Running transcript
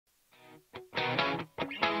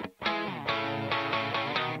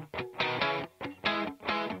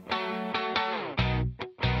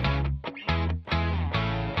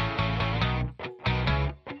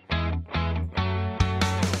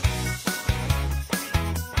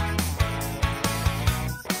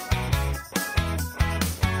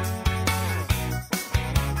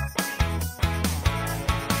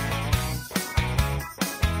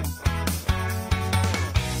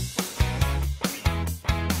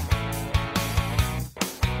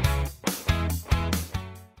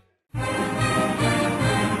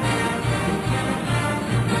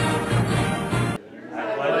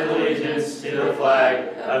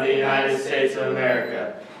of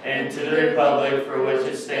America, and to the republic for which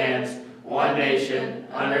it stands, one nation,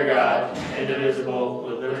 under God, indivisible,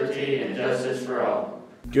 with liberty and justice for all.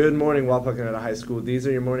 Good morning, Wapakoneta High School. These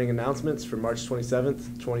are your morning announcements for March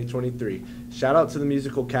 27th, 2023. Shout out to the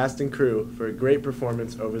musical cast and crew for a great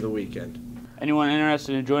performance over the weekend. Anyone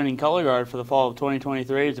interested in joining Color Guard for the fall of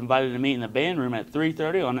 2023 is invited to meet in the band room at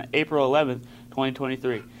 3:30 on April 11th,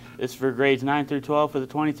 2023. This is for grades 9 through 12 for the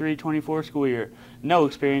 23-24 school year. No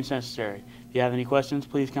experience necessary. If you have any questions,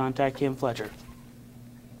 please contact Kim Fletcher.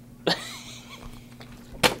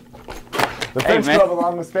 The French Club,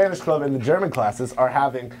 along with Spanish Club and the German classes, are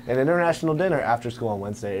having an international dinner after school on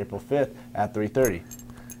Wednesday, April 5th at 3:30.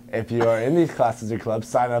 If you are in these classes or clubs,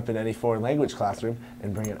 sign up in any foreign language classroom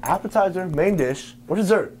and bring an appetizer, main dish, or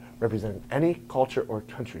dessert representing any culture or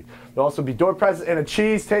country. There'll also be door prizes and a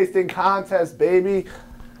cheese tasting contest, baby.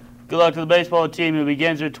 Good luck to the baseball team who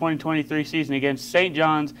begins their 2023 season against St.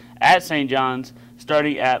 John's at St. John's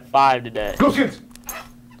starting at 5 today. Go Skins!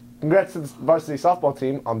 Congrats to the varsity softball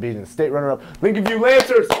team on beating the state runner-up Lincoln View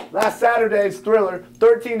Lancers last Saturday's thriller,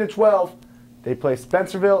 13-12. They play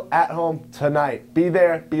Spencerville at home tonight. Be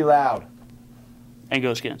there, be loud. And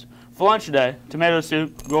go Skins. For lunch today, tomato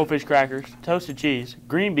soup, goldfish crackers, toasted cheese,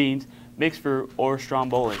 green beans, mixed fruit, or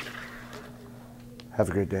stromboli. Have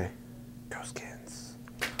a great day. Go Skins.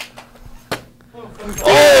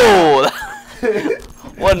 Oh!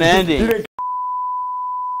 What an ending.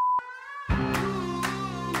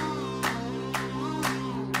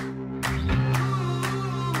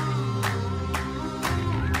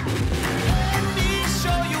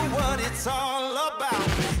 It's all about.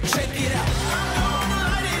 Check it out. I'm gonna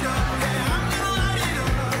light it up. Yeah, I'm gonna light it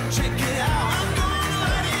up. Check it out. I'm gonna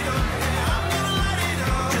light it up. Yeah, I'm gonna light it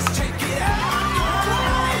up. Just check it out. I'm gonna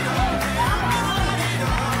light it up. Yeah, I'm gonna light it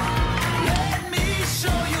up. Let me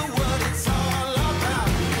show you what it's all about.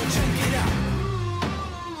 Check it out.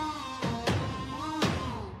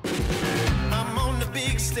 I'm on the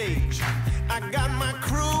big stage. I got my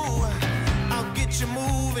crew. I'll get you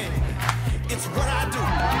moving. It's what I do.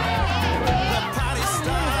 The party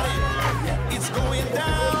started. It's going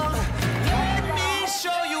down. Let me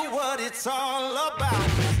show you what it's all about.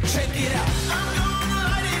 Check it out.